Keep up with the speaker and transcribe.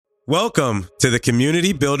Welcome to the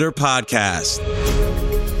Community Builder Podcast.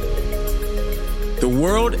 The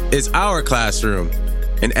world is our classroom,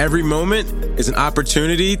 and every moment is an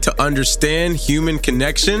opportunity to understand human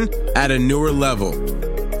connection at a newer level.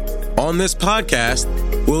 On this podcast,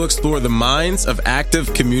 we'll explore the minds of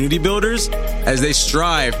active community builders as they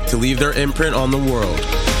strive to leave their imprint on the world.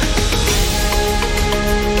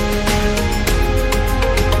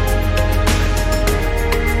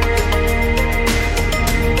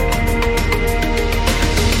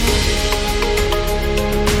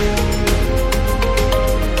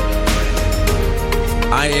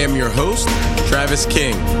 I am your host, Travis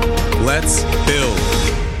King. Let's build.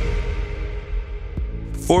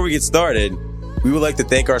 Before we get started, we would like to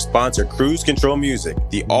thank our sponsor, Cruise Control Music,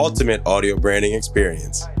 the ultimate audio branding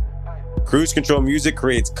experience. Cruise Control Music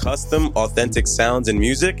creates custom, authentic sounds and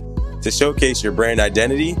music to showcase your brand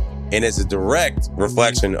identity and is a direct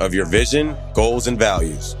reflection of your vision, goals, and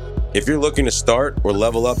values. If you're looking to start or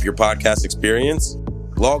level up your podcast experience,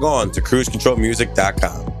 log on to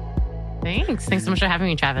cruisecontrolmusic.com. Thanks so much for having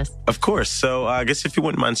me, Travis. Of course. So I guess if you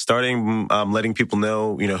wouldn't mind starting, letting people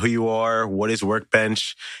know, who you are, what is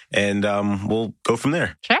Work-Bench, and we'll go from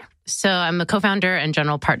there. Sure. So I'm a co-founder and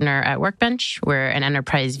general partner at Work-Bench. We're an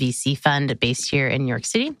enterprise VC fund based here in New York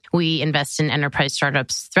City. We invest in enterprise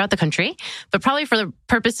startups throughout the country, but probably for the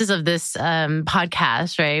purposes of this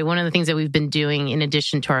podcast, right? One of the things that we've been doing in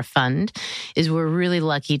addition to our fund is we're really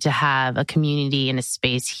lucky to have a community and a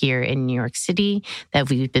space here in New York City that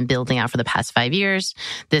we've been building out for the past 5 years.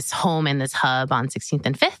 This home and this hub on 16th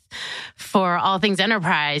and 5th for all things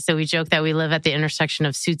enterprise. So we joke that we live at the intersection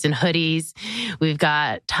of suits and hoodies. We've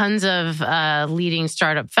got tons of leading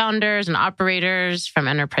startup founders and operators from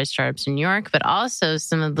enterprise startups in New York, but also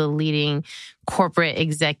some of the leading corporate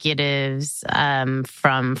executives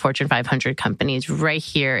from Fortune 500 companies right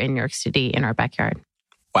here in New York City in our backyard.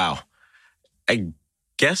 Wow. I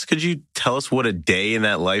guess, could you tell us what a day in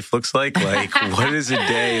that life looks like? Like, what is a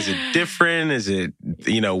day? Is it different? Is it,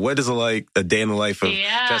 what does a day in the life of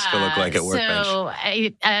Jessica look like at Work-Bench? So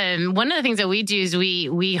one of the things that we do is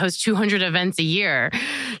we host 200 events a year.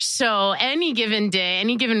 So any given day,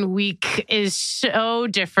 any given week is so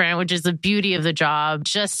different, which is the beauty of the job.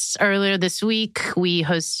 Just earlier this week, we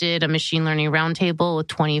hosted a machine learning roundtable with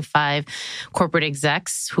 25 corporate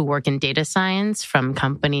execs who work in data science from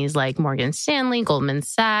companies like Morgan Stanley, Goldman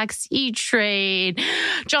Sachs, E-Trade,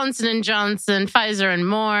 Johnson & Johnson, Pfizer, and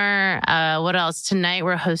more. What else? Tonight,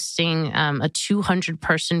 we're hosting a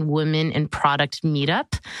 200-person women in product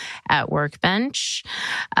meetup at Work-Bench.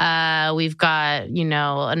 We've got,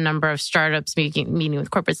 a number of startups meeting with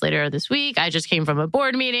corporates later this week. I just came from a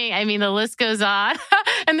board meeting. I mean, the list goes on.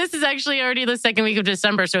 And this is actually already the second week of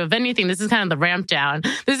December. So if anything, this is kind of the ramp down.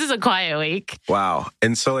 This is a quiet week. Wow.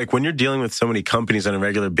 And so when you're dealing with so many companies on a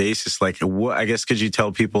regular basis, what, I guess, could you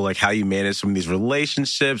tell people how you manage some of these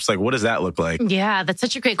relationships? What does that look like? Yeah, that's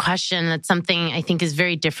such a great question. That's something I think is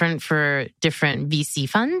very different for different VC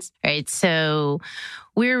funds, right? So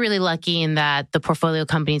we're really lucky in that the portfolio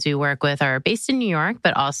companies we work with are based in New York,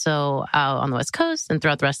 but also out on the West Coast and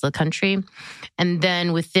throughout the rest of the country. And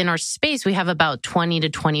then within our space, we have about 20 to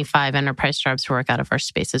 25 enterprise startups who work out of our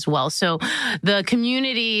space as well. So the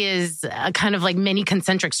community is kind of like many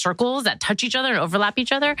concentric circles that touch each other and overlap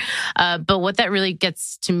each other. But what that really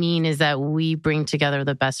gets to mean is that we bring together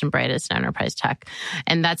the best and brightest in enterprise tech.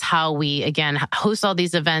 And that's how we, again, host all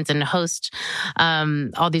these events and host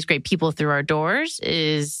all these great people through our doors.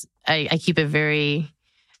 I keep it very,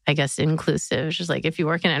 I guess, inclusive. It's just if you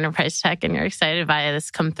work in enterprise tech and you're excited by this,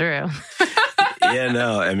 come through. Yeah,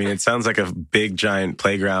 no, I mean, it sounds like a big, giant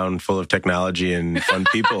playground full of technology and fun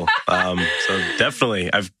people. So definitely,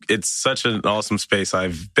 it's such an awesome space.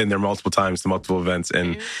 I've been there multiple times to multiple events,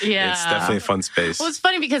 and it's definitely a fun space. Well, it's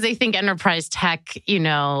funny because I think enterprise tech, in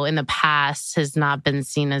the past has not been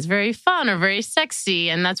seen as very fun or very sexy.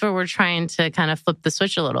 And that's where we're trying to kind of flip the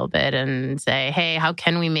switch a little bit and say, hey, how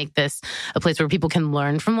can we make this a place where people can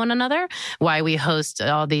learn from one another? Why we host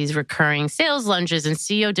all these recurring sales lunches and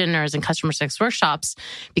CEO dinners and customer success workshops,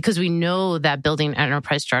 because we know that building an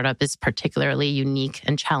enterprise startup is particularly unique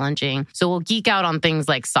and challenging. So we'll geek out on things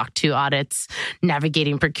like SOC 2 audits,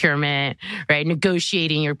 navigating procurement, right?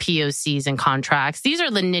 Negotiating your POCs and contracts. These are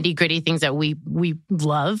the nitty gritty things that we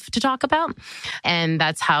love to talk about. And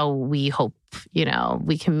that's how we hope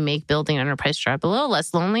we can make building an enterprise startup a little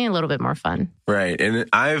less lonely, a little bit more fun. Right. And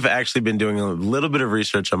I've actually been doing a little bit of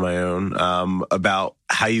research on my own about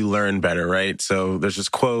how you learn better, right? So there's this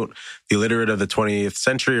quote, the illiterate of the 20th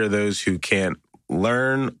century are those who can't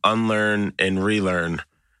learn, unlearn, and relearn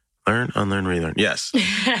Learn, unlearn, relearn. Yes.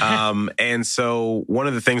 And so one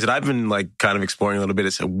of the things that I've been like kind of exploring a little bit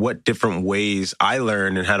is what different ways I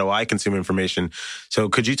learn and how do I consume information. So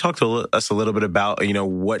could you talk to us a little bit about,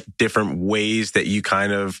 what different ways that you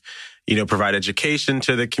kind of, provide education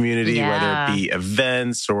to the community, whether it be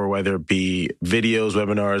events or whether it be videos,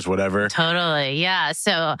 webinars, whatever? Totally. Yeah.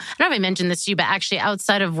 So I don't know if I mentioned this to you, but actually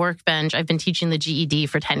outside of Work-Bench, I've been teaching the GED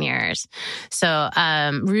for 10 years. So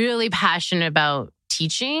really passionate about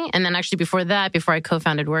teaching. And then actually before that, before I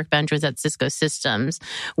co-founded Work-Bench, was at Cisco Systems,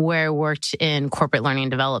 where I worked in corporate learning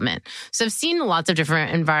and development. So I've seen lots of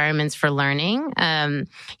different environments for learning.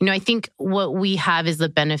 I think what we have is the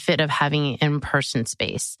benefit of having an in-person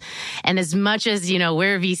space. And as much as,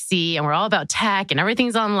 we're VC and we're all about tech and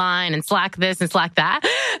everything's online and Slack this and Slack that,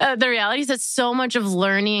 the reality is that so much of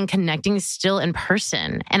learning and connecting is still in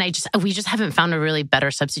person. And we just haven't found a really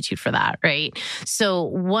better substitute for that, right? So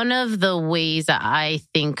one of the ways that I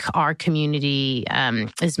think our community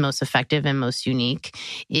is most effective and most unique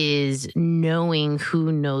is knowing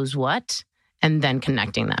who knows what and then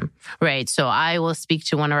connecting them, right? So I will speak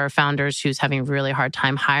to one of our founders who's having a really hard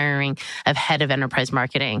time hiring a head of enterprise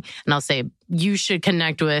marketing. And I'll say, you should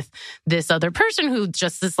connect with this other person who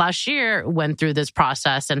just this last year went through this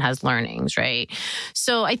process and has learnings, right?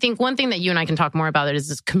 So I think one thing that you and I can talk more about is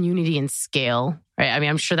this community and scale, right? I mean,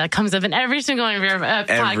 I'm sure that comes up in every single one of your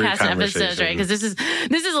podcast episodes, right? Because this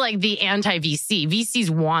is like the anti-VC. VCs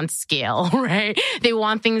want scale, right? They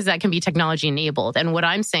want things that can be technology enabled. And what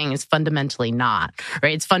I'm saying is fundamentally not,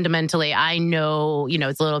 right? It's fundamentally, I know,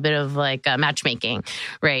 it's a little bit of like matchmaking,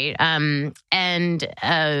 right?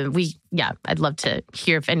 I'd love to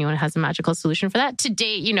hear if anyone has a magical solution for that. To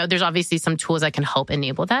date, there's obviously some tools that can help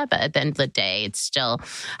enable that, but at the end of the day, it's still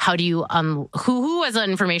how do you who has that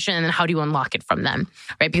information and then how do you unlock it from them,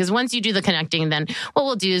 right? Because once you do the connecting, then what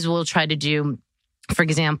we'll do is we'll try to do, for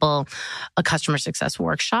example, a customer success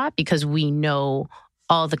workshop because we know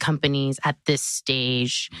all the companies at this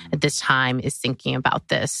stage, at this time is thinking about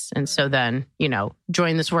this. And so then,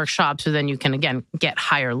 join this workshop so then you can, again, get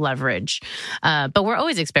higher leverage. But we're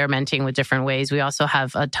always experimenting with different ways. We also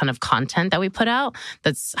have a ton of content that we put out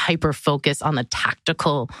that's hyper-focused on the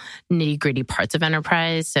tactical nitty-gritty parts of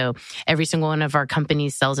enterprise. So every single one of our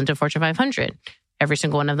companies sells into Fortune 500. Every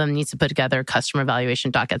single one of them needs to put together a customer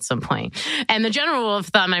evaluation doc at some point. And the general rule of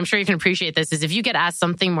thumb, I'm sure you can appreciate this, is if you get asked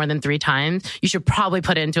something more than 3 times, you should probably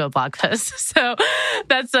put it into a blog post. So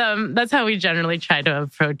that's how we generally try to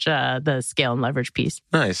approach the scale and leverage piece.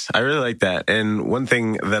 Nice. I really like that. And one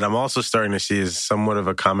thing that I'm also starting to see is somewhat of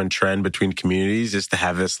a common trend between communities is to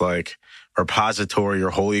have this like repository or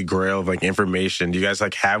holy grail of like information. Do you guys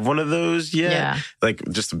like have one of those yet? Yeah. Like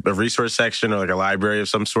just a resource section or like a library of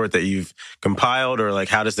some sort that you've compiled, or like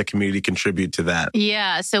how does the community contribute to that?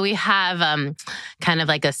 Yeah. So we have kind of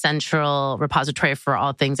like a central repository for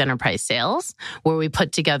all things enterprise sales where we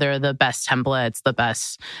put together the best templates, the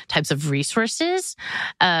best types of resources.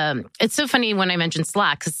 It's so funny when I mentioned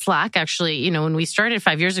Slack, because Slack actually, when we started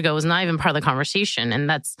 5 years ago was not even part of the conversation. And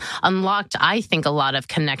that's unlocked, I think, a lot of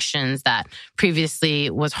connections that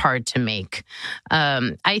previously was hard to make.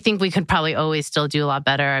 I think we could probably always still do a lot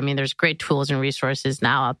better. I mean, there's great tools and resources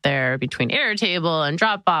now out there between Airtable and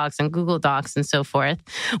Dropbox and Google Docs and so forth.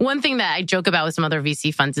 One thing that I joke about with some other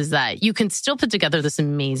VC funds is that you can still put together this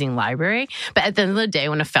amazing library, but at the end of the day,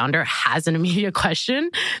 when a founder has an immediate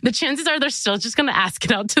question, the chances are they're still just going to ask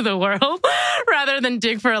it out to the world rather than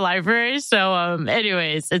dig for a library. So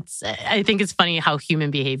anyways, I think it's funny how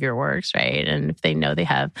human behavior works, right? And if they know they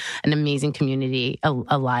have an amazing community,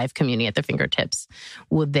 a live community at their fingertips,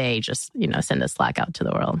 would they just, send a Slack out to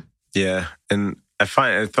the world? Yeah. And I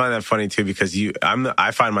find that funny too, because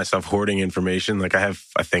I find myself hoarding information. Like I have,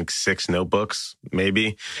 I think 6 notebooks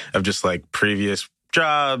maybe of just like previous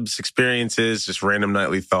jobs, experiences, just random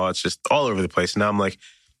nightly thoughts, just all over the place. And now I'm like,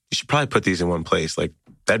 you should probably put these in one place. Like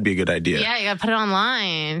that'd be a good idea. Yeah, you got to put it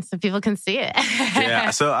online so people can see it.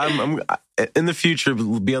 Yeah. So I'm in the future,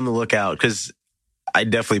 be on the lookout because I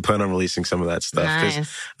definitely plan on releasing some of that stuff. Nice.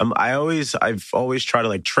 I've always tried to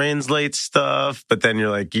like translate stuff, but then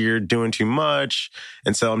you're doing too much.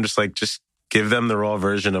 And so I'm just like, just give them the raw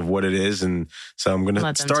version of what it is. And so I'm going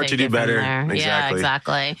to start to do better. Exactly. Yeah,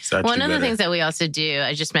 exactly. One of the things that we also do,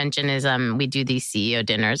 I just mentioned, is we do these CEO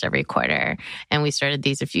dinners every quarter. And we started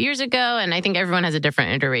these a few years ago. And I think everyone has a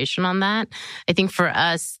different iteration on that. I think for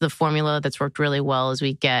us, the formula that's worked really well is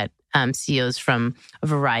we get CEOs from a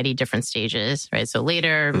variety of different stages, right? So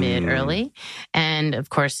later, mid, early. And of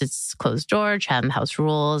course, it's closed door, Chatham House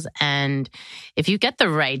rules. And if you get the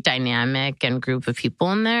right dynamic and group of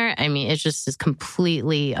people in there, I mean, it just is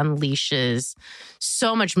completely unleashes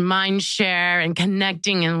so much mind share and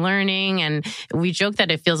connecting and learning. And we joke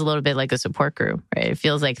that it feels a little bit like a support group, right? It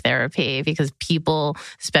feels like therapy because people,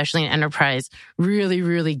 especially in enterprise, really,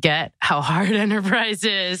 really get how hard enterprise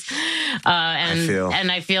is.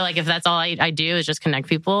 And I feel like if that's all I do is just connect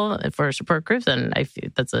people for support groups, then I feel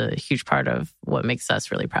that's a huge part of what makes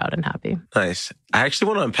us really proud and happy. Nice. I actually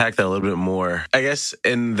want to unpack that a little bit more. I guess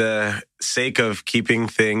in the sake of keeping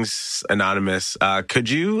things anonymous, could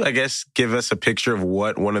you, I guess, give us a picture of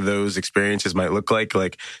what one of those experiences might look like?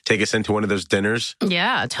 Like take us into one of those dinners?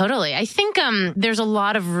 Yeah, totally. I think there's a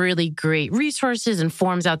lot of really great resources and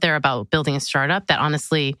forums out there about building a startup that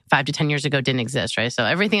honestly 5 to 10 years ago didn't exist, right? So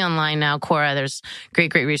everything online now, Quora, there's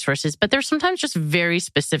great resources, but there's sometimes just very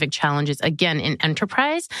specific challenges, again, in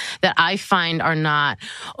enterprise that I find are not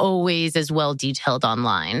always as well detailed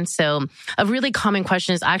online. So a really common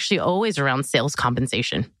question is actually always around sales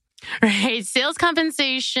compensation. Right. Sales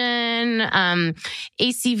compensation,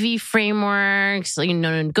 ACV frameworks,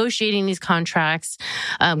 negotiating these contracts,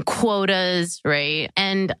 quotas, right?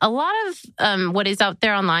 And a lot of what is out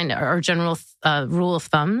there online are general rule of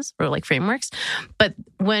thumbs or like frameworks. But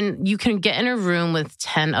when you can get in a room with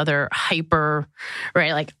 10 other hyper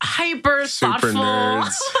Super thoughtful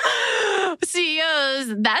nerds.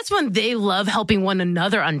 CEOs, that's when they love helping one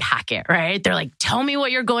another unpack it, right? They're like, tell me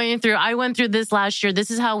what you're going through. I went through this last year. This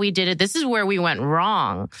is how we did it. This is where we went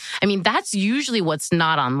wrong. I mean, that's usually what's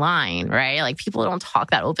not online, right? Like people don't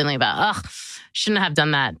talk that openly about, shouldn't have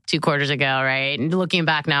done that 2 quarters ago, right? And looking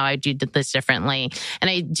back now, I did this differently. And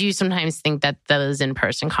I do sometimes think that those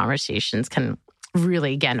in-person conversations can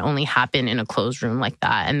really, again, only happen in a closed room like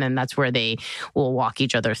that. And then that's where they will walk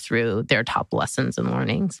each other through their top lessons and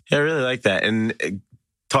learnings. Yeah, I really like that. And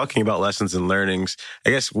talking about lessons and learnings, I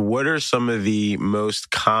guess, what are some of the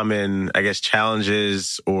most common, I guess,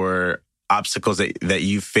 challenges or obstacles that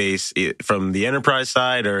you face from the enterprise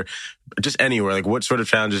side or just anywhere? Like what sort of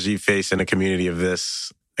challenges do you face in a community of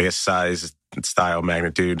this, I guess, size, style,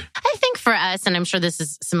 magnitude? I think for us, and I'm sure this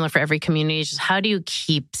is similar for every community, is just how do you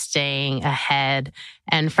keep staying ahead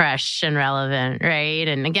and fresh and relevant, right?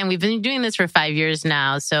 And again, we've been doing this for 5 years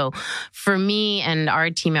now. So for me and our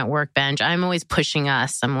team at Work-Bench, I'm always pushing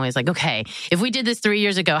us. I'm always like, okay, if we did this 3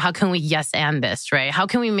 years ago, how can we yes and this, right? How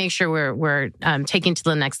can we make sure we're taking to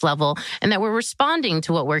the next level and that we're responding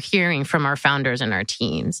to what we're hearing from our founders and our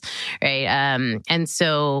teams, right? And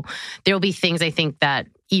so there will be things I think that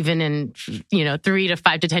even in 3 to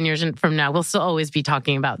 5 to 10 years from now, we'll still always be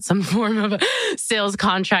talking about some form of a sales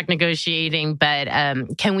contract negotiating. But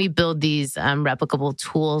can we build these replicable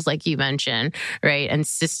tools, like you mentioned, right, and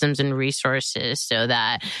systems and resources so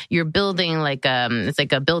that you're building it's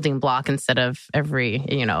like a building block instead of every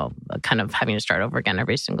kind of having to start over again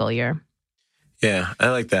every single year. Yeah, I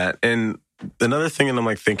like that. And another thing that I'm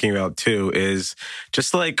like thinking about too is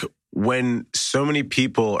just like when so many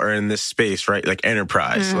people are in this space, right? Like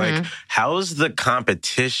enterprise, like how's the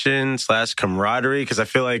competition / camaraderie? Because I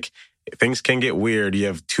feel like things can get weird. You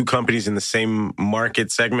have 2 companies in the same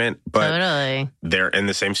market segment, but totally. They're in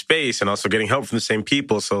the same space and also getting help from the same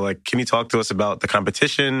people. So like, can you talk to us about the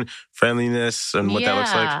competition, friendliness, and what that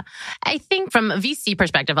looks like? I think from a VC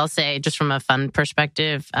perspective, I'll say just from a fund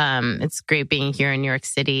perspective, it's great being here in New York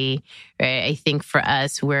City, right? I think for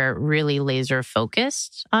us, we're really laser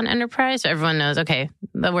focused on enterprise. So everyone knows, okay,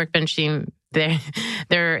 the Work-Bench team,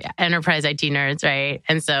 they're enterprise IT nerds, right?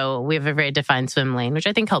 And so we have a very defined swim lane, which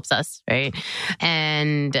I think helps us, right?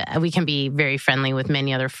 And we can be very friendly with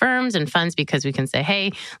many other firms and funds because we can say,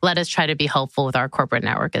 hey, let us try to be helpful with our corporate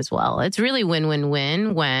network as well. It's really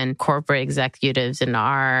win-win-win when corporate executives in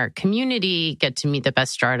our community get to meet the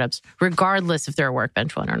best startups, regardless if they're a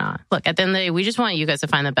Work-Bench one or not. Look, at the end of the day, we just want you guys to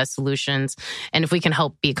find the best solutions. And if we can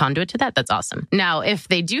help be a conduit to that, that's awesome. Now, if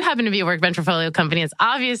they do happen to be a Work-Bench portfolio company, it's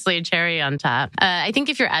obviously a cherry on top. I think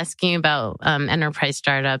if you're asking about enterprise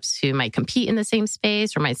startups who might compete in the same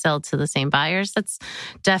space or might sell to the same buyers, that's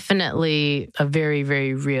definitely a very,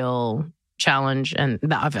 very real challenge, and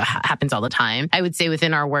that happens all the time. I would say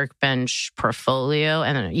within our Work-Bench portfolio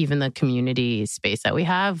and even the community space that we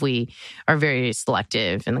have, we are very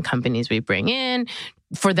selective in the companies we bring in,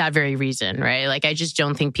 for that very reason, right? Like, I just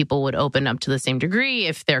don't think people would open up to the same degree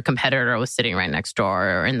if their competitor was sitting right next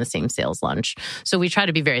door or in the same sales lunch. So we try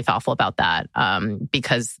to be very thoughtful about that,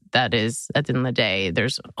 because that is, at the end of the day,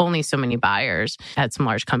 there's only so many buyers at some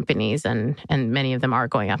large companies, and many of them are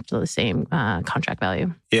going after the same contract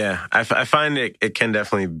value. Yeah, I find it can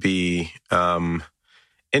definitely be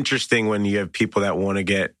interesting when you have people that want to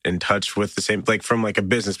get in touch with the same, like from like a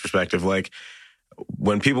business perspective, like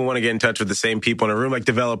when people want to get in touch with the same people in a room, like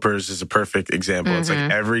developers is a perfect example. It's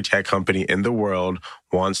like every tech company in the world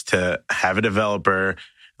wants to have a developer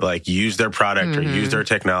like use their product or use their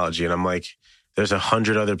technology. And I'm like, there's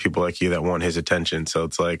 100 other people like you that want his attention. So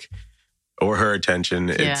it's like, or her attention.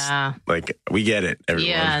 It's like, we get it, everyone.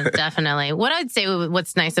 Yeah, definitely. What I'd say,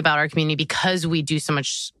 what's nice about our community, because we do so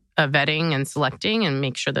much vetting and selecting and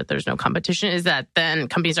make sure that there's no competition, is that then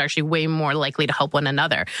companies are actually way more likely to help one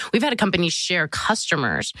another. We've had a company share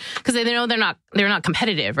customers because they know they're not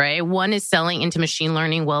competitive, right? One is selling into machine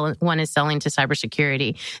learning, while one is selling to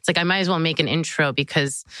cybersecurity. It's like, I might as well make an intro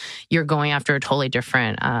because you're going after a totally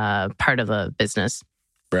different part of the business.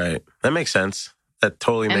 Right. That makes sense. That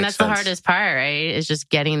totally makes sense. And that's the hardest part, right? Is just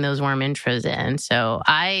getting those warm intros in. So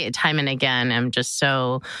I, time and again, am just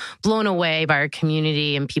so blown away by our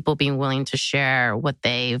community and people being willing to share what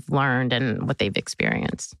they've learned and what they've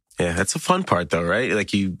experienced. Yeah, that's the fun part though, right?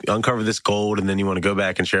 Like, you uncover this gold and then you want to go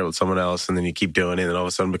back and share it with someone else, and then you keep doing it, and all of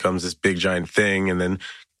a sudden it becomes this big giant thing, and then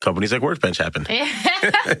companies like Work-Bench happen.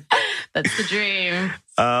 That's the dream.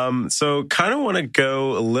 So kind of want to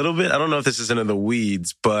go a little bit, I don't know if this is into the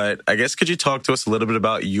weeds, but I guess could you talk to us a little bit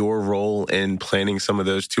about your role in planning some of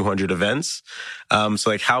those 200 events? So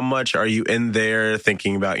like, how much are you in there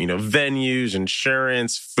thinking about, venues,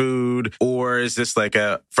 insurance, food, or is this like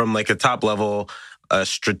from a top level, a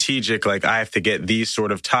strategic, like, I have to get these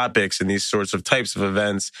sort of topics and these sorts of types of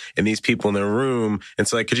events and these people in the room? And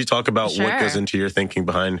so, like, could you talk about what goes into your thinking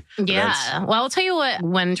behind events? Well, I'll tell you what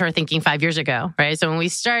went into our thinking 5 years ago, right? So when we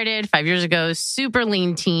started 5 years ago, super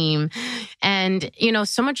lean team. And,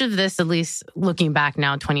 so much of this, at least looking back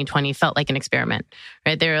now, 2020, felt like an experiment,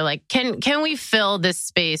 right? They were like, can we fill this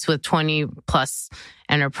space with 20 plus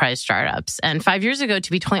enterprise startups? And 5 years ago,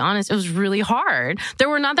 to be totally honest, it was really hard. There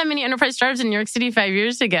were not that many enterprise startups in New York City 5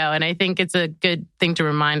 years ago. And I think it's a good thing to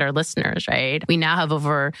remind our listeners, right? We now have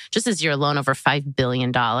just this year alone, over $5 billion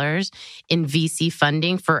in VC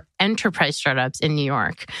funding for enterprise startups in New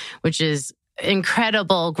York, which is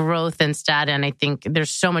incredible growth and stat. And I think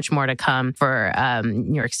there's so much more to come for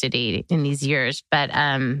New York City in these years. But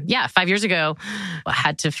 5 years ago, I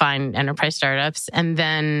had to find enterprise startups. And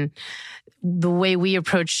then the way we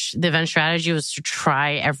approach the event strategy was to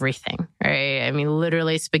try everything, right? I mean,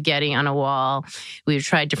 literally spaghetti on a wall. We've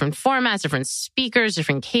tried different formats, different speakers,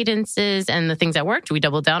 different cadences, and the things that worked, we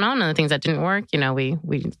doubled down on, and the things that didn't work,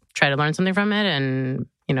 we try to learn something from it and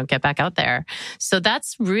get back out there. So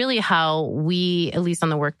that's really how we, at least on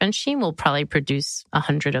the Work-Bench team, will probably produce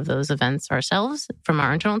 100 of those events ourselves from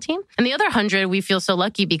our internal team. And the other 100, we feel so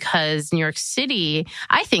lucky because New York City,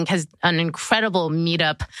 I think, has an incredible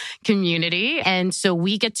meetup community. And so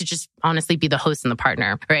we get to just honestly be the host and the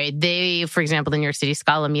partner, right? They, for example, the New York City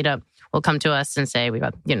Scala meetup will come to us and say, we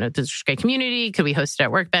got, this great community. Could we host it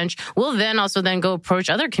at Work-Bench? We'll then also go approach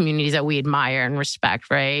other communities that we admire and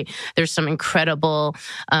respect, right? There's some incredible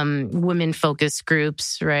women-focused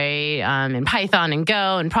groups, right? In Python and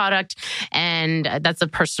Go and product. And that's a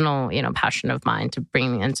personal, passion of mine to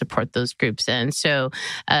bring and support those groups in. So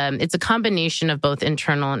it's a combination of both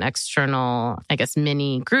internal and external, I guess,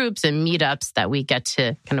 mini groups and meetups that we get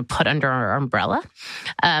to kind of put under our umbrella.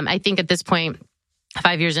 I think at this point,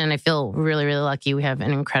 5 years in, I feel really, really lucky. We have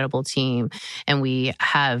an incredible team, and we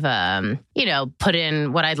have, put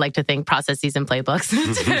in what I'd like to think processes and playbooks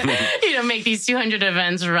to, make these 200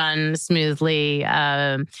 events run smoothly,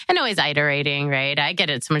 and always iterating, right? I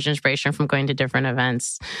get so much inspiration from going to different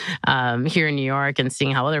events here in New York and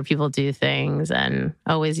seeing how other people do things, and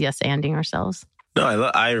always yes-anding ourselves. No,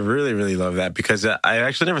 I really, really love that, because I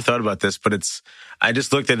actually never thought about this, but I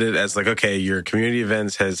just looked at it as like, okay, your community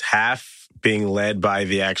events has half being led by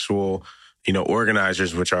the actual,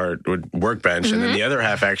 organizers, which are Work-Bench, and then the other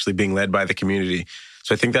half actually being led by the community.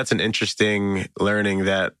 So I think that's an interesting learning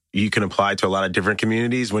that you can apply to a lot of different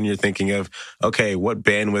communities when you're thinking of, okay, what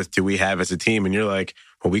bandwidth do we have as a team? And you're like,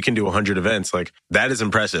 well, we can do 100 events. Like, that is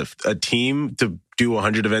impressive. A team to do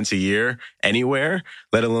 100 events a year anywhere,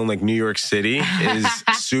 let alone like New York City, is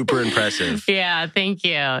super impressive. Yeah, thank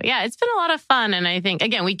you. Yeah, it's been a lot of fun. And I think,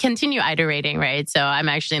 again, we continue iterating, right? So I'm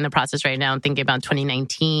actually in the process right now thinking about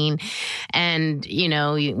 2019. And,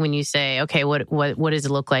 when you say, okay, what does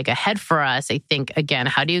it look like ahead for us? I think, again,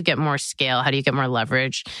 how do you get more scale? How do you get more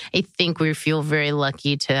leverage? I think we feel very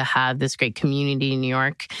lucky to have this great community in New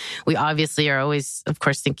York. We obviously are always, of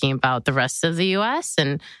course, thinking about the rest of the U.S.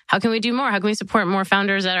 and how can we do more? How can we support more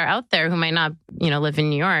founders that are out there who might not, live in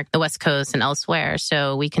New York, the West Coast, and elsewhere?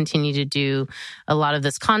 So we continue to do a lot of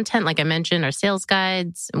this content. Like I mentioned, our sales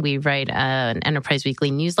guides. We write an Enterprise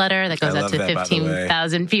Weekly newsletter that goes out to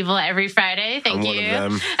 15,000 people every Friday. Thank you. One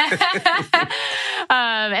of them.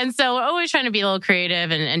 And so we're always trying to be a little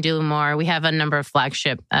creative and do more. We have a number of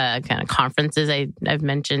flagship kind of conferences I've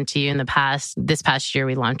mentioned to you in the past. This past year,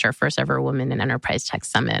 we launched our first ever Women in Enterprise Tech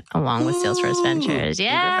Summit along with Salesforce Ventures.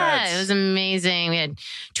 Yeah, congrats. It was amazing. We had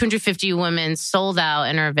 250 women sold out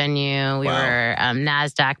in our venue. We were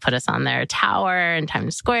NASDAQ put us on their tower in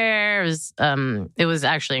Times Square. It was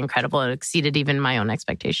actually incredible. It exceeded even my own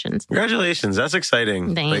expectations. Congratulations. That's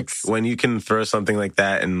exciting. Thanks. Like when you can throw something like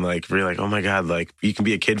that and like really like, oh my God, like you can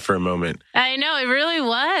be a kid for a moment. I know, it really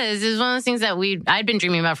was. It was one of those things that I'd been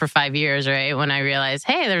dreaming about for 5 years, right? When I realized,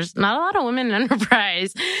 hey, there's not a lot of women in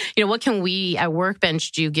enterprise. What can we at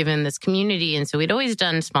Work-Bench do given this community? And so we'd always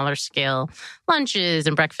done smaller scale lunches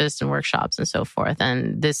and breakfasts and workshops and so forth.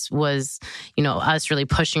 And this was, us really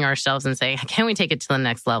pushing ourselves and saying, can we take it to the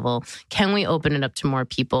next level? Can we open it up to more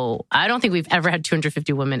people? I don't think we've ever had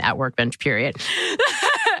 250 women at Work-Bench, period.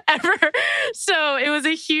 Ever. So it was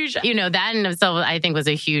a huge, that in itself, I think was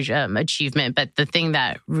a huge achievement. But the thing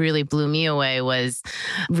that really blew me away was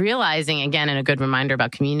realizing, again, and a good reminder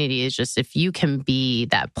about community is just if you can be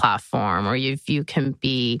that platform or if you can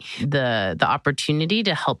be the opportunity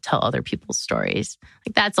to help tell other people's stories,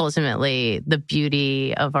 like that's ultimately the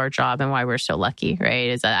beauty of our job and why we're so lucky, right?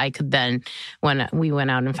 Is that I could then, when we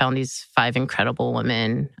went out and found these 5 incredible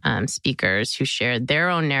women speakers who shared their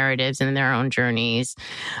own narratives and their own journeys,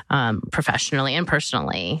 professionally and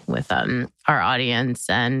personally with our audience.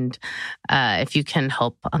 And if you can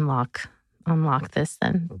help unlock this,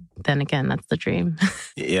 then again, that's the dream.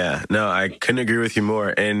 Yeah, no, I couldn't agree with you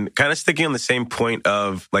more. And kind of sticking on the same point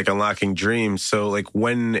of like unlocking dreams. So like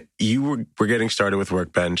when you were getting started with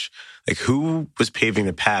Work-Bench, like who was paving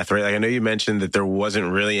the path, right? Like I know you mentioned that there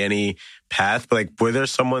wasn't really any path, but like were there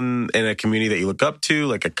someone in a community that you look up to,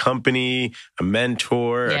 like a company, a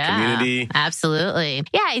mentor, a community? Absolutely.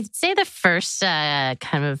 Yeah, I'd say the first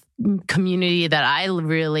kind of community that I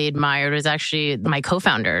really admired was actually my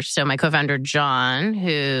co-founder. So my co-founder, John,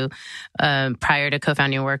 who prior to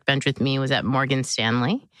co-founding Work-Bench with me was at Morgan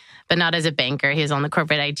Stanley, but not as a banker. He was on the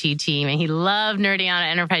corporate IT team and he loved nerding out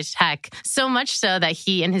at enterprise tech, so much so that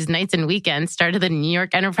he and his nights and weekends started the New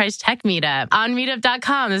York Enterprise Tech Meetup on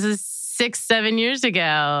meetup.com. This is 6-7 years ago.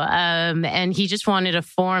 And he just wanted a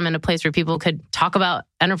forum and a place where people could talk about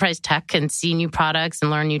enterprise tech and see new products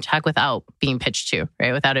and learn new tech without being pitched to,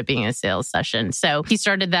 right? Without it being a sales session. So he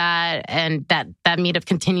started that, and that meetup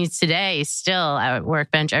continues today still at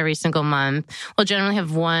Work-Bench every single month. We'll generally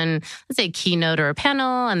have one, let's say, keynote or a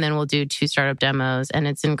panel, and then we'll do 2 startup demos. And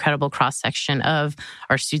it's an incredible cross-section of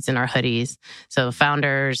our suits and our hoodies. So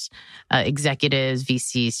founders, executives,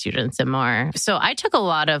 VC students, and more. So I took a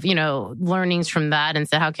lot of, learnings from that and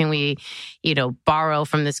said, how can we, borrow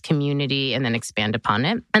from this community and then expand upon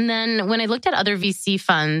it? And then when I looked at other VC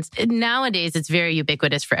funds, nowadays it's very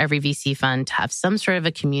ubiquitous for every VC fund to have some sort of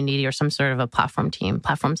a community or some sort of a platform team.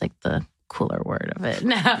 Platform's like the cooler word of it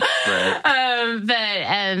now. Right.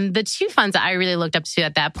 But the 2 funds that I really looked up to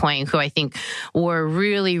at that point, who I think were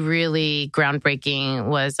really, really groundbreaking,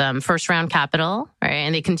 was First Round Capital, right?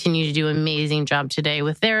 And they continue to do an amazing job today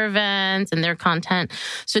with their events and their content.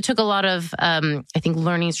 So it took a lot of, I think,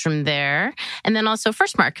 learnings from there. And then also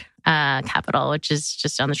First Mark Capital, which is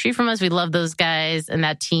just down the street from us. We love those guys and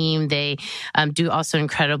that team. They do also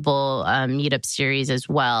incredible meetup series as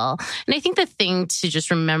well. And I think the thing to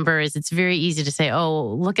just remember is it's very easy to say,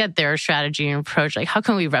 oh, look at their strategy and approach. Like, how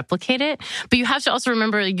can we replicate it? But you have to also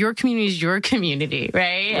remember your community is your community,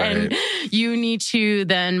 right? And you need to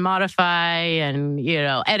then modify and,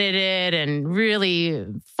 edit it and really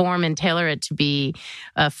form and tailor it to be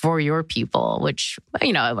for your people, which,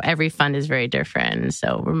 every fund is very different.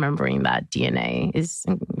 So remembering that DNA is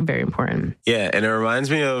very important. Yeah. And it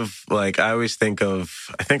reminds me of, like, I always think of,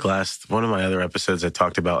 one of my other episodes I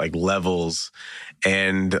talked about like levels.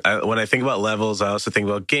 And when I think about levels, I also think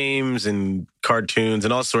about games and cartoons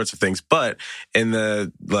and all sorts of things. But in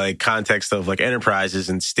the context of enterprises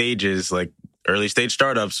and stages, early stage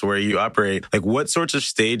startups where you operate. Like, what sorts of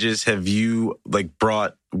stages have you like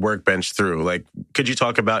brought Work-Bench through? Like, could you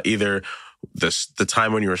talk about either the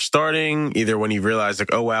time when you were starting, either when you realized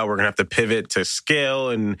like, oh, wow, we're going to have to pivot to scale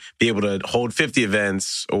and be able to hold 50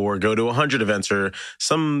 events or go to 100 events, or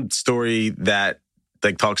some story that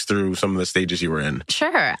like talks through some of the stages you were in?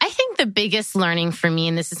 Sure. I think the biggest learning for me,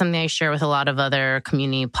 and this is something I share with a lot of other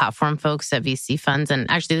community platform folks at VC funds, and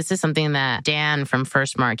actually this is something that Dan from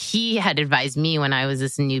FirstMark, he had advised me when I was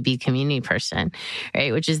this newbie community person,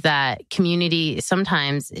 right? Which is that community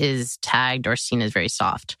sometimes is tagged or seen as very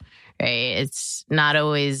soft, right? It's not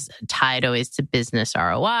always tied to business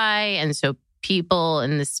ROI. And so people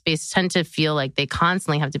in this space tend to feel like they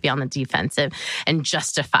constantly have to be on the defensive and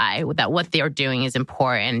justify that what they are doing is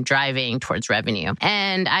important, driving towards revenue.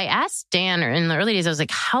 And I asked Dan in the early days, I was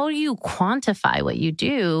like, how do you quantify what you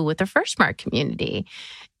do with the FirstMark community?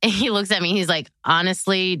 And he looks at me, he's like,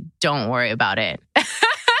 honestly, don't worry about it.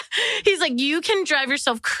 He's like, you can drive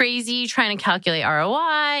yourself crazy trying to calculate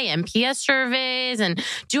ROI, NPS surveys, and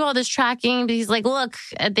do all this tracking. But he's like, look,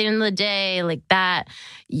 at the end of the day, like that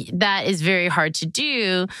is very hard to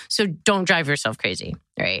do. So don't drive yourself crazy,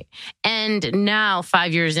 right? And now,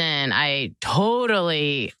 5 years in, I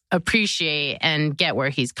totally appreciate and get where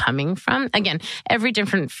he's coming from. Again, every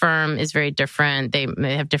different firm is very different. They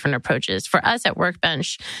may have different approaches. For us at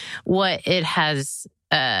Work-Bench, what it has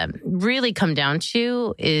really come down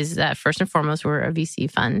to is that first and foremost, we're a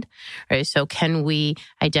VC fund, right? So can we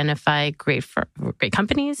identify great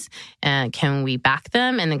companies? Can we back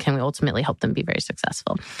them? And then can we ultimately help them be very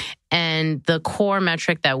successful? And the core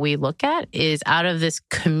metric that we look at is out of this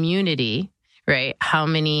community, right? How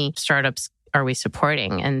many startups are we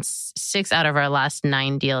supporting? And 6 out of our last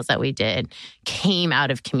 9 deals that we did came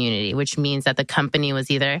out of community, which means that the company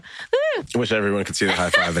was either... I wish everyone could see the high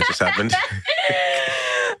five that just happened.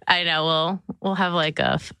 I know. We'll have like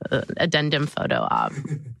a addendum photo op.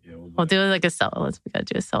 We'll do like a selfie. We gotta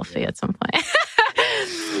do a selfie at some point.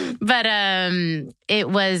 But it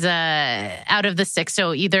was out of the 6.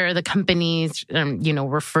 So either the companies,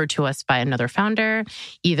 referred to us by another founder,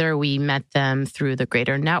 either we met them through the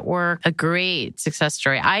greater network. A great success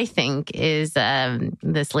story, I think, is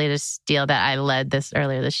this latest deal that I led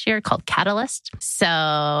earlier this year called Catalyst.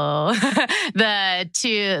 So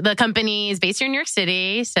the company is based here in New York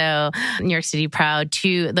City. So New York City proud.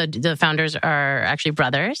 The founders are actually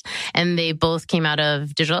brothers, and they both came out of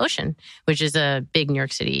DigitalOcean, which is a big New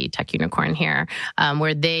York City tech unicorn here,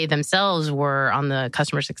 where they themselves were on the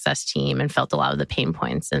customer success team and felt a lot of the pain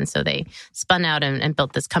points. And so they spun out and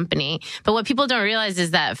built this company. But what people don't realize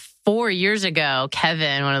is that 4 years ago,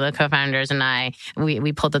 Kevin, one of the co-founders, and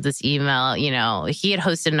we pulled up this email. He had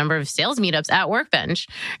hosted a number of sales meetups at Work-Bench,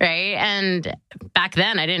 right? And back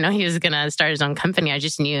then, I didn't know he was going to start his own company. I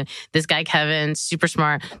just knew this guy, Kevin, super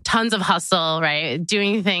smart, tons of hustle, right?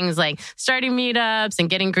 Doing things like starting meetups and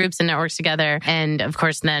getting groups and networks together. And of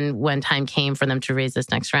course, then when time came for them to raise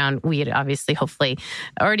this next round, we had obviously, hopefully,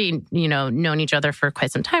 already, known each other for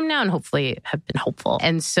quite some time now and hopefully have been hopeful.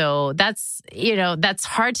 And so that's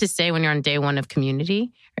hard to say when you're on day one of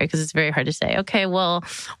community, right? Because it's very hard to say, okay, well,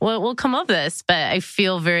 we'll come of this. But I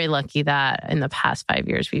feel very lucky that in the past 5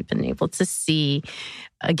 years, we've been able to see,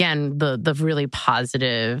 again, the really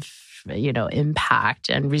positive, impact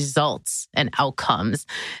and results and outcomes.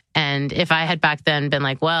 And if I had back then been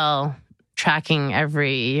like, well, tracking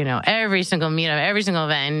every single meetup, every single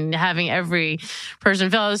event, and having every person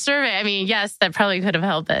fill out a survey. I mean, yes, that probably could have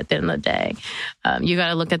helped at the end of the day. You got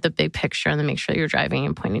to look at the big picture and then make sure you're driving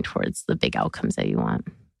and pointing towards the big outcomes that you want.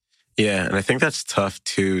 Yeah, and I think that's tough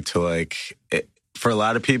too, for a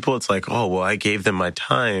lot of people, it's like, oh, well, I gave them my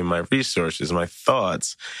time, my resources, my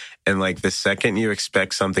thoughts. And like the second you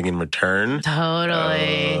expect something in return,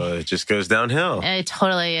 totally, it just goes downhill. It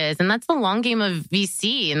totally is. And that's the long game of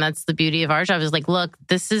VC. And that's the beauty of our job is like, look,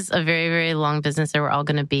 this is a very, very long business that we're all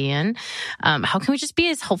going to be in. How can we just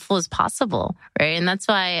be as hopeful as possible? Right. And that's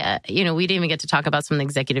why, we didn't even get to talk about some of the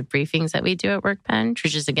executive briefings that we do at Work-Bench,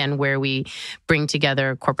 which is, again, where we bring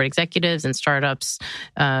together corporate executives and startups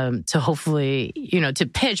to hopefully, to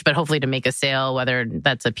pitch, but hopefully to make a sale, whether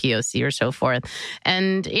that's a POC or so forth.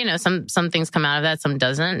 And, some things come out of that, some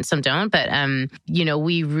don't. But,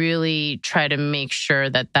 we really try to make sure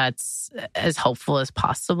that that's as helpful as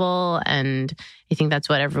possible. And I think that's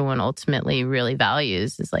what everyone ultimately really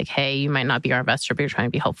values is like, hey, you might not be our investor, but you're trying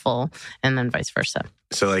to be helpful, and then vice versa.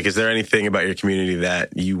 So, is there anything about your community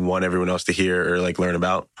that you want everyone else to hear or learn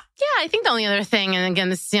about? Yeah, I think the only other thing, and again,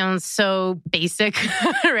 this sounds so basic,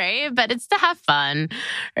 right? But it's to have fun,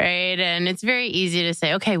 right? And it's very easy to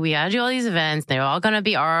say, okay, we got to do all these events. They're all going to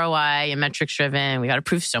be ROI and metrics driven. We got to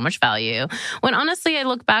prove so much value. When honestly, I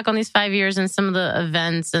look back on these 5 years and some of the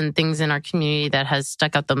events and things in our community that has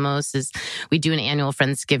stuck out the most is we do an annual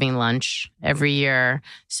Friendsgiving lunch every year.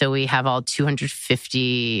 So we have all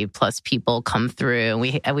 250 plus people come through.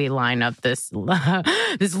 We line up this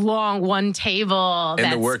long one table in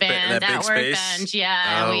that the workbench. that workbench,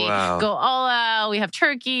 yeah. Oh, we wow. go all out. We have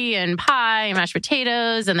turkey and pie and mashed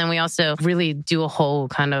potatoes. And then we also really do a whole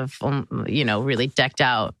kind of, really decked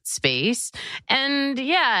out space. And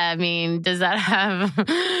yeah, I mean, does that have,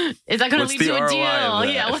 is that going to lead to a deal?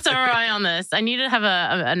 Yeah, what's ROI on this? I need to have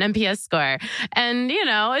an NPS score. And,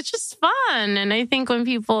 it's just fun. And I think when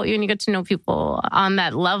you get to know people on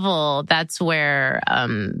that level, that's where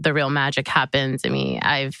the real magic happens. I mean,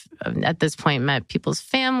 I've at this point met people's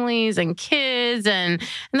families and kids, and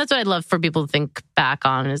that's what I'd love for people to think back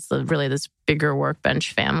on is really this bigger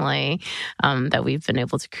Work-Bench family that we've been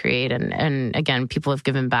able to create. And again, people have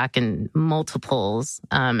given back in multiples.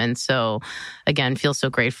 And so again, feel so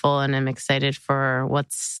grateful, and I'm excited for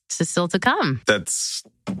what's still to come. That's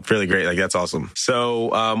really great. Like, that's awesome. So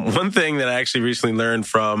one thing that I actually recently learned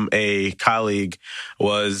from a colleague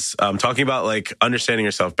was talking about like understanding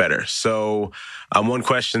yourself better. So one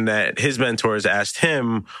question that his mentors asked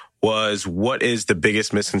him was, what is the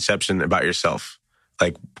biggest misconception about yourself?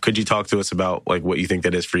 Like, could you talk to us about like what you think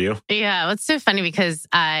that is for you? Yeah, well, it's so funny because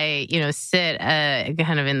I, sit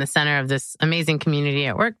kind of in the center of this amazing community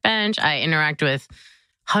at Work-Bench. I interact with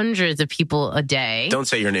hundreds of people a day. Don't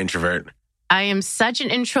say you're an introvert. I am such an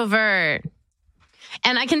introvert.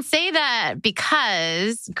 And I can say that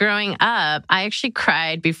because growing up, I actually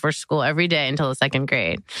cried before school every day until the second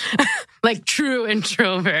grade. Like, true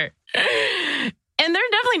introvert. And there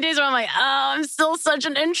are definitely days where I'm like, oh, I'm still such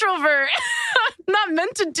an introvert. I'm not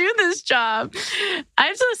meant to do this job. I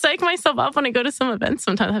have to psych myself up when I go to some events.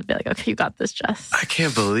 Sometimes I'd be like, okay, you got this, Jess. I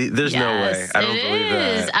can't believe, there's no way. I don't believe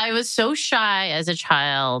that. I was so shy as a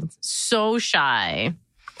child. So shy.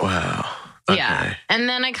 Wow. Okay. Yeah. And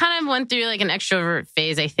then I kind of went through like an extrovert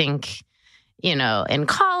phase, I think, in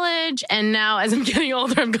college. And now as I'm getting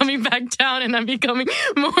older, I'm coming back down and I'm becoming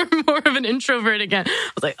more and more of an introvert again.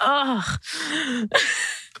 I was like, oh.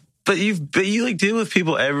 But you like deal with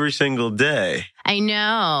people every single day. I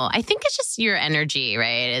know. I think it's just your energy,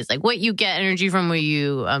 right? It's like what you get energy from, what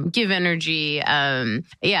you give energy. I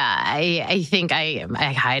think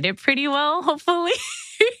I hide it pretty well, hopefully.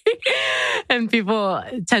 And people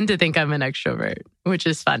tend to think I'm an extrovert, which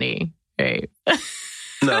is funny, right?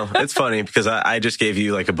 No, it's funny because I just gave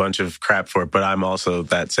you like a bunch of crap for it, but I'm also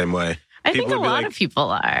that same way. I think a lot of people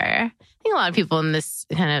are. I think a lot of people in this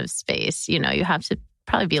kind of space, you have to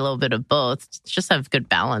probably be a little bit of both. Just have good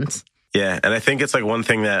balance. Yeah. And I think it's like one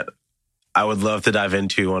thing that I would love to dive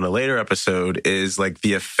into on a later episode is like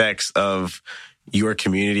the effects of your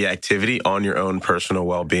community activity on your own personal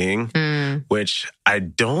well-being, which I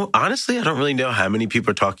don't really know how many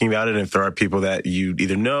people are talking about it. And if there are people that you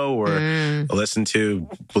either know or listen to,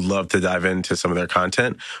 would love to dive into some of their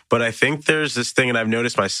content. But I think there's this thing, and I've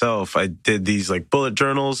noticed myself, I did these like bullet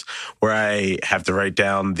journals where I have to write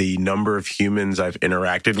down the number of humans I've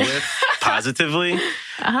interacted with positively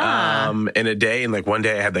in a day. And like one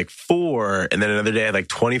day I had like 4, and then another day I had like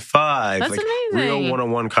 25. That's like amazing. Real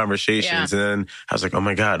one-on-one conversations. Yeah. And then I was like, oh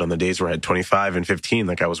my God, on the days where I had 25 and 15,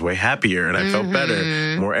 like I was way happier and I felt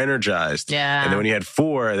better, more energized. Yeah. And then when you had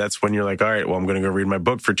 4, that's when you're like, all right, well, I'm going to go read my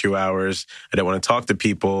book for 2 hours. I don't want to talk to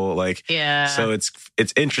people. Like, yeah. So it's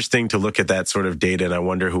interesting to look at that sort of data, and I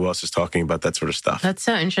wonder who else is talking about that sort of stuff. That's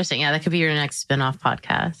so interesting. Yeah, that could be your next spin-off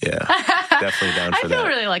podcast. Yeah, definitely down for that. I feel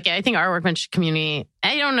really lucky. I think our Work-Bench community,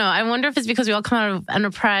 I don't know. I wonder if it's because we all come out of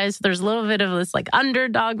enterprise. There's a little bit of this like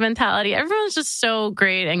underdog mentality. Everyone's just so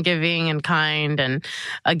great and giving and kind, and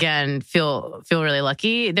again, feel really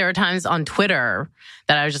lucky. There are times on Twitter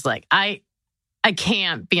that I was just like, I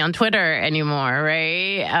can't be on Twitter anymore,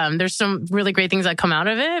 right? There's some really great things that come out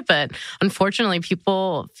of it, but unfortunately,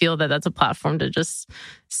 people feel that that's a platform to just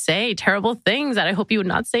say terrible things that I hope you would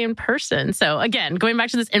not say in person. So again, going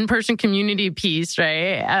back to this in-person community piece,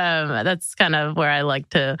 right? That's kind of where I like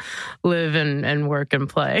to live and work and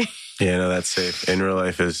play. Yeah, no, that's safe. In real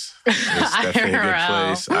life is definitely a good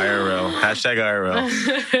place. IRL.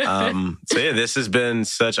 #IRL. So yeah, this has been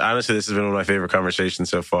one of my favorite conversations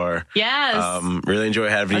so far. Yes. Really enjoy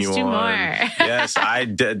having Let's you do on. More. Yes, I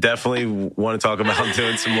definitely want to talk about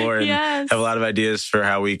doing some more and have a lot of ideas for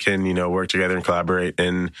how we can, work together and collaborate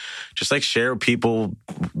and just like share people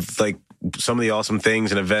like some of the awesome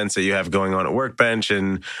things and events that you have going on at Work-Bench.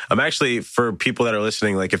 And I'm actually, for people that are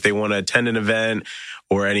listening, like if they want to attend an event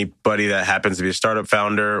or anybody that happens to be a startup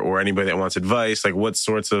founder or anybody that wants advice, like what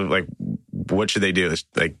sorts of, like, what should they do?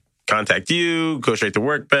 Like, contact you, go straight to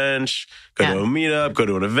Work-Bench, go to a meetup, go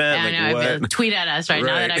to an event. Yeah, like what? Tweet at us now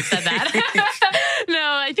that I've said that. No,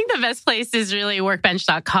 I think the best place is really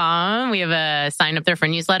workbench.com. We have a sign up there for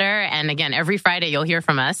newsletter. And again, every Friday you'll hear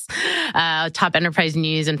from us, top enterprise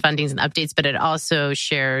news and fundings and updates, but it also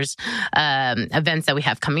shares events that we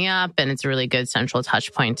have coming up. And it's a really good central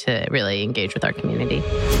touch point to really engage with our community.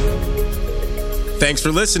 Thanks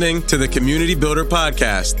for listening to the Community Builder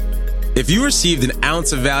Podcast. If you received an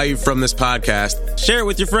ounce of value from this podcast, share it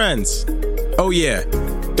with your friends. Oh yeah,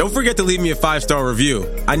 don't forget to leave me a 5-star review.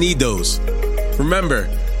 I need those. Remember,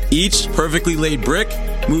 each perfectly laid brick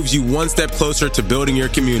moves you one step closer to building your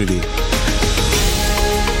community.